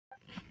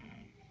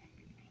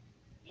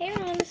Hey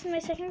everyone, this is my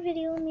second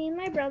video with me and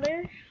my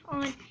brother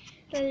on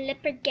the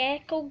leopard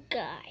gecko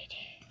guide.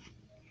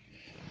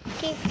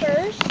 Okay,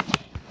 first,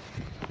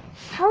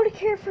 how to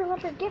care for a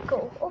leopard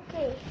gecko.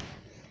 Okay,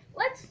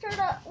 let's start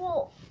off,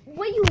 well,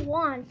 what you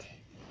want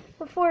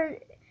before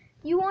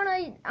you want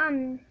to,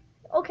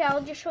 okay,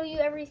 I'll just show you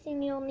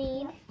everything you'll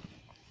need.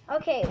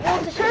 Okay,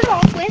 well, to start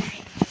off with,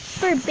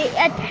 for a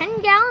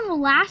 10-gallon will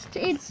last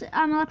a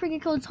leopard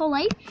gecko its whole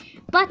life,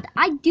 but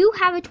I do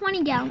have a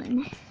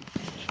 20-gallon.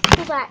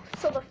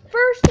 So the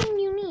first thing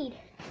you need,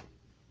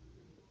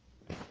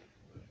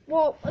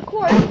 well, of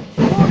course,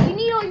 you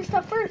need all your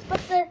stuff first, but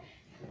the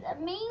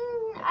main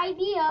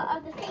idea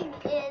of the thing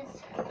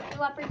is the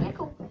leopard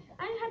gecko.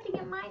 I have to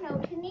get mine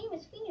out. His name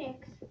is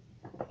Phoenix,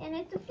 and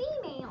it's a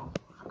female.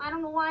 I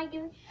don't know why I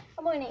give it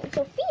a boy name.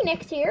 So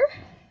Phoenix here,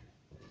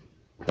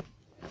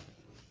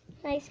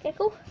 nice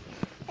gecko.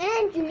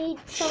 And you need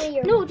some of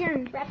your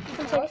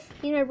reptiles.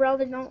 He's my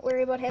brother. Don't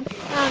worry about him.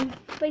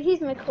 But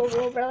he's my cool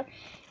little brother.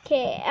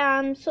 Okay,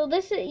 so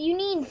this is, you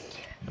need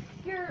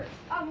your,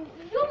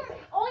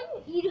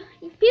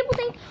 people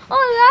think,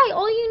 oh yeah,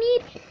 all you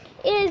need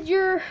is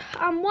your,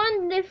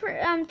 one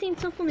different, thing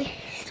supplement.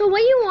 So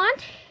what you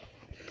want,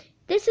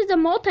 this is a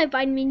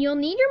multivitamin. You'll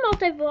need your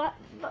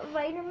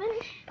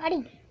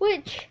multivitamin,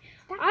 which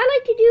I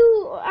like to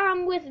do,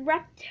 with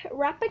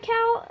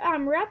Replical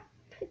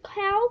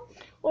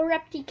or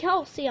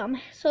Repticalcium.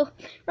 So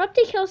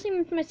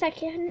Repticalcium is my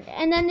second,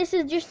 and then this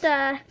is just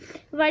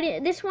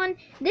vitamin. This one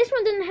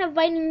doesn't have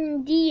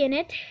vitamin D in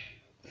it.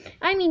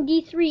 I mean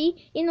D3,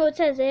 even though it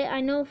says it.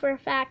 I know for a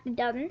fact it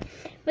doesn't.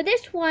 But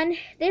this one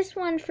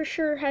for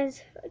sure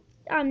has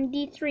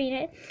D3 in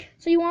it.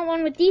 So you want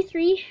one with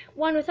D3,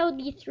 one without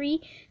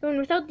D3. The one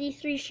without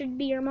D3 should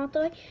be your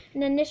multi,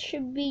 and then this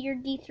should be your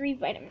D3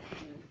 vitamin.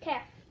 Okay.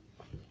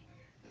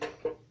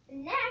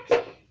 Next,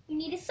 you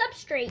need a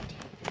substrate.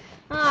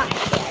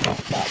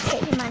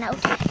 Taking mine out.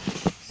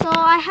 So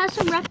I have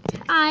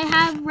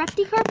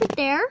Repticarpet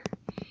there,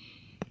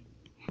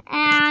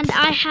 and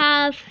I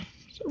have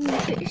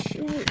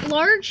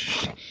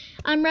large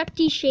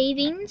Repti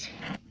shavings.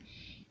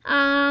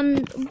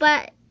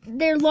 But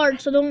they're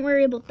large, so don't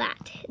worry about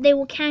that.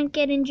 Can't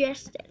get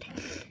ingested.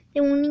 He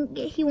won't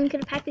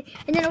get a pack.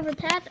 And then over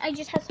that, I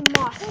just have some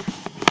moss.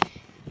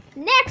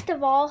 Next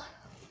of all,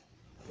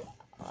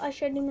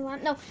 next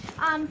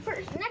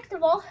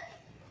of all,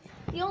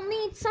 you'll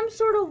need some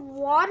sort of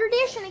water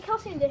dish and a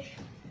calcium dish.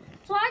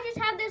 So I just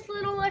have this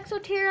little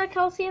Exoterra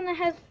calcium that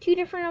has 2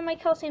 different of my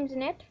calciums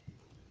in it.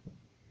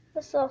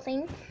 This little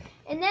thing.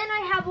 And then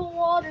I have a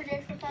water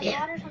dish with that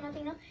water, so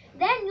nothing else.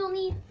 Then you'll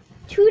need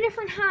 2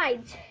 different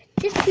hides.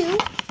 Just 2.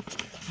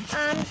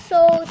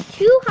 So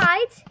 2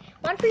 hides.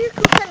 One for your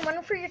Koopa and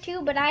one for your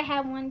 2, but I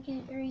have 1,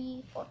 2,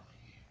 3, 4,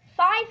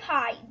 5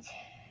 hides.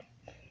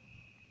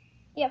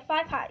 Yeah,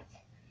 5 hides.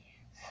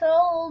 So,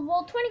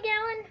 well,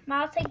 20-gallon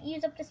miles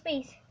use up the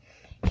space.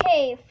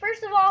 Okay,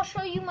 first of all, I'll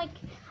show you my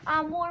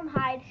warm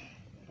hide.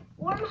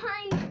 Warm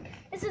hide,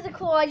 this is a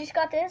cool, I just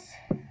got this,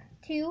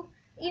 too.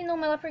 Even though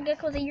my leopard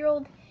gecko is a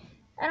year-old,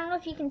 I don't know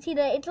if you can see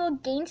that. It's a little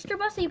gangster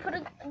bus, so you put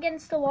it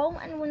against the wall,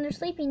 and when they're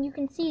sleeping, you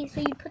can see. So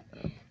you put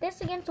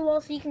this against the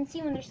wall so you can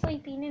see when they're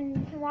sleeping, and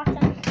you can watch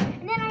them.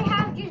 And then I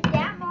have just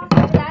damp moss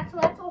over that, so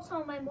that's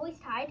also my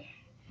moist hide.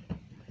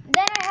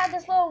 Then I have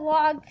this little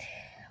log.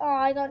 Oh,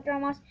 I got dry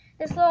moss.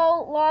 This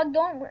little log,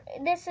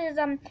 this is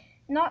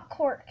not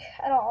cork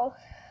at all.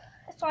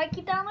 So I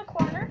keep that in the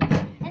corner.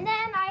 And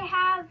then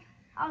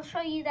I'll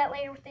show you that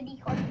later with the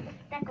decor.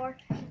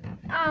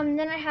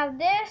 Then I have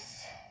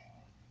this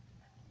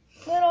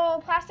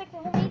little plastic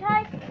homemade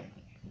hide.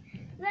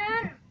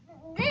 Then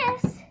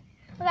this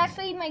was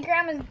actually my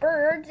grandma's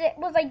birds. It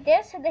was like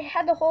this. They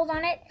had the holes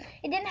on it.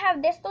 It didn't have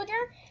this though,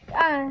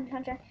 John.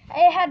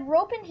 It had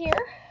rope in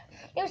here.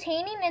 It was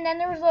hanging, and then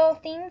there was little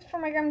things for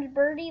my grandma's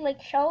birdie,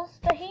 like shells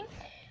to hang.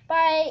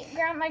 My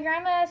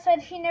grandma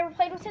said she never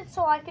played with it,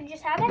 so I could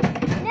just have it.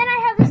 And then I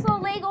have this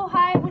little Lego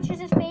hide, which is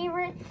his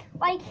favorite.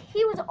 Like,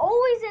 he was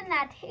always in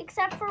that,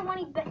 except for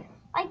when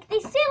like, they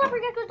say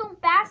leopard geckos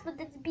don't bass, but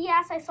that's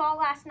BS I saw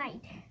last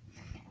night.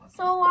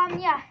 So,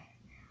 yeah,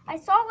 I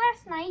saw it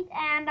last night,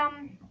 and,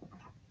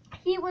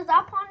 he was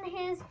up on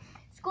his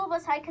school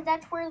bus hide, because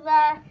that's where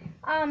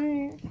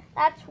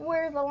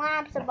the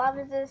lamps above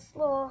is, this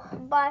little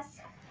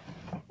bus,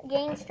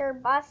 gangster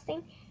bus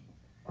thing.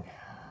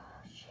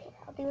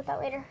 I'll deal with that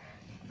later.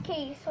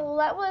 Okay, so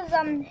that was,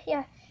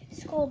 yeah,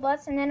 school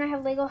bus, and then I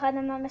have Lego hide.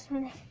 I'm not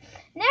messing with it.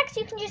 Next,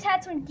 you can just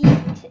add some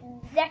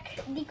deck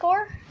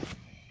decor.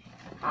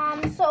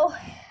 So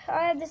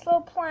I have this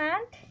little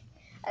plant.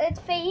 It's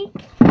fake.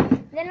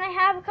 Then I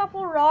have a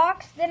couple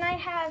rocks. Then I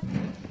have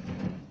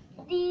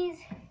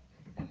these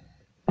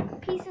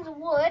pieces of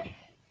wood.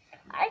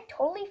 I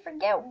totally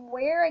forget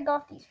where I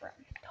got these from.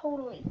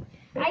 Totally.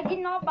 I did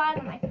not buy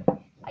them.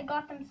 I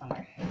got them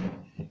somewhere.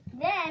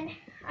 Then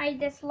I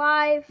this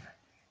live.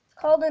 It's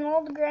called an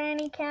old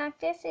granny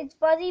cactus. It's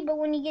fuzzy, but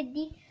when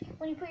you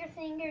put your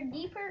finger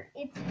deeper,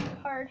 it's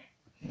hard.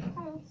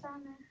 Oh, it's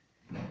on there.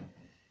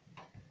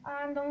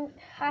 I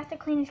have to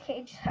clean his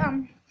cage.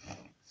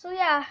 So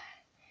yeah.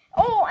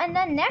 Oh, and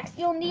then next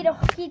you'll need a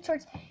heat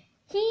source.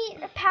 Heat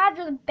pads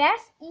are the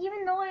best,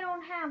 even though I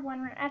don't have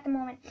one at the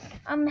moment.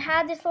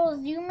 Had this little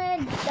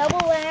Zumid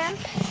double lamp.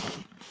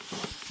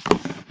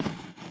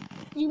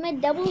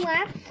 Zumid double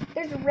lamp.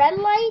 There's a red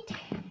light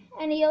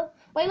and a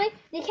white light.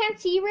 They can't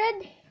see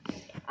red.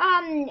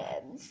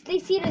 They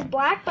see it as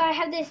black, but I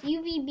have this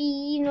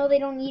UVB. You know they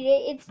don't need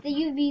it. It's the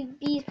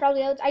UVB is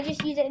probably out. I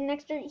just use it as an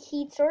extra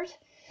heat source.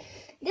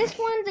 This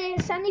one's a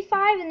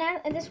 75,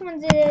 and this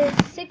one's a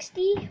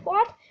 60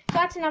 watt. So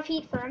that's enough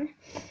heat for them.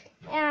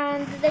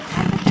 And the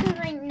temperature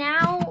right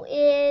now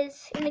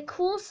is, in the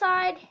cool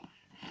side,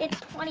 it's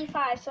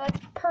 25, so that's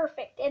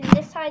perfect. And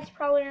this side's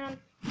probably around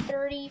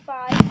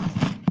 35.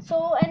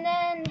 So, and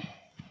then,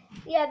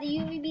 yeah, the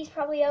UVB is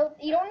probably out.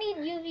 You don't need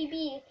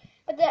UVB,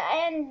 but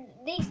and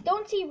they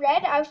don't see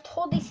red. I was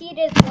told they see it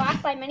as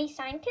black by many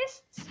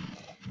scientists.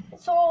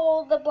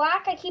 So the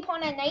black I keep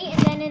on at night,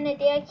 and then in the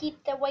day I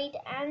keep the white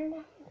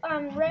and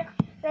red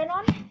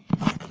on.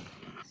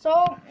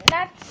 So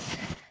that's.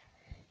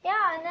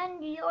 Yeah, and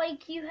then you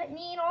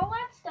need all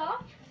that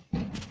stuff.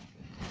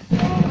 So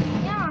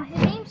yeah,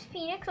 his name's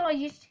Phoenix. So and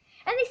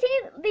they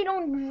say they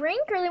don't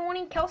drink or they won't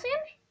eat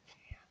calcium.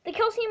 The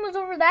calcium was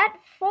over that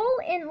full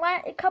in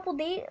a couple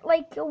days,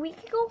 like a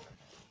week ago.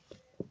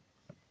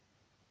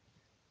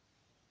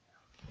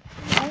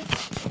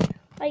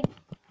 Like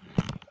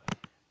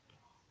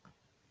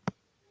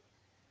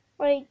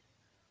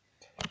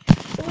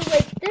it was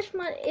like this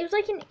much. It was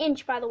like an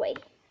inch, by the way,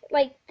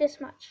 like this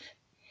much.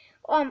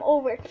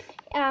 Over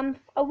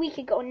a week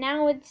ago.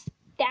 Now it's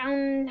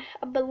down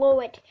below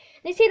it.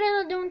 They say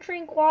they don't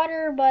drink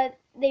water, but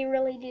they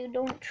really do.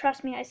 Don't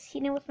trust me. I've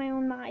seen it with my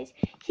own eyes.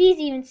 He's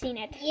even seen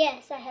it.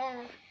 Yes, I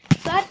have.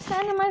 So that's the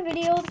end of my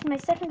video. This is my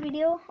second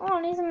video. Oh,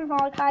 and he's in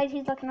Malachi.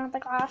 He's looking at the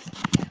glass.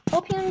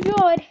 Hope you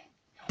enjoyed.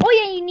 Oh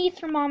yeah, you need a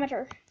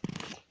thermometer.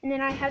 And then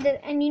I have this,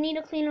 and you need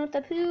to clean out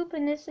the poop.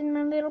 And this is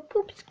my little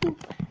poop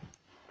scoop.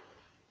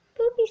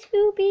 Poopy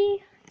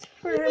scoopy. It's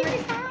for He's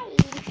inside.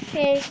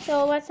 Okay,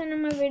 so let's end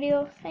my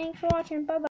video. Thanks for watching. Bye-bye.